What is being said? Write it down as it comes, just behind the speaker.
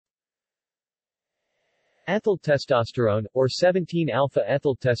Ethyltestosterone, or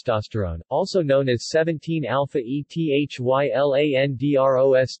 17-alpha-ethyltestosterone, also known as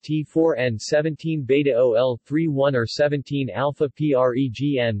 17-alpha-ethylandrost4N, 17-beta-OL31 or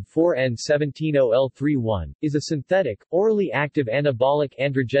 17-alpha-PREGN4N, 17-OL31, is a synthetic, orally active anabolic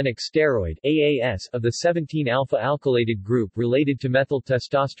androgenic steroid AAS of the 17-alpha-alkylated group related to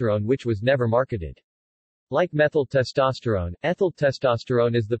methyltestosterone which was never marketed. Like methyltestosterone,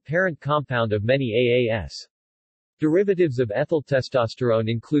 ethyltestosterone is the parent compound of many AAS. Derivatives of ethyltestosterone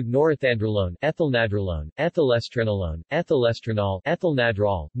include norethindrolone, ethylnadrolone, ethylestrenolone, ethylestrenol,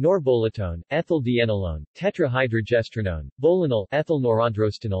 ethylnadrol, norbolitone, ethyldienolone, tetrahydrogestrinone, bolinol,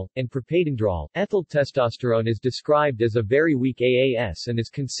 ethylnorandrostenol, and propadendrol. Ethyltestosterone is described as a very weak AAS and is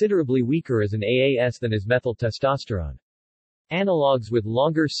considerably weaker as an AAS than as methyltestosterone. Analogues with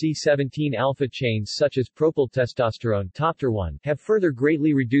longer C17-alpha chains such as propyltestosterone (TOPTER1) have further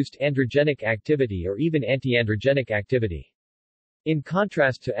greatly reduced androgenic activity or even antiandrogenic activity. In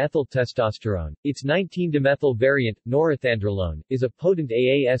contrast to ethyltestosterone, its 19-dimethyl variant, norethindrolone, is a potent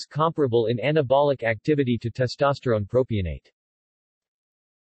AAS comparable in anabolic activity to testosterone propionate.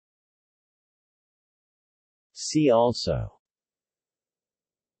 See also: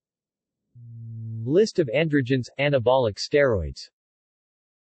 List of androgens, anabolic steroids.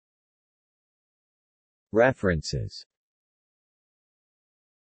 References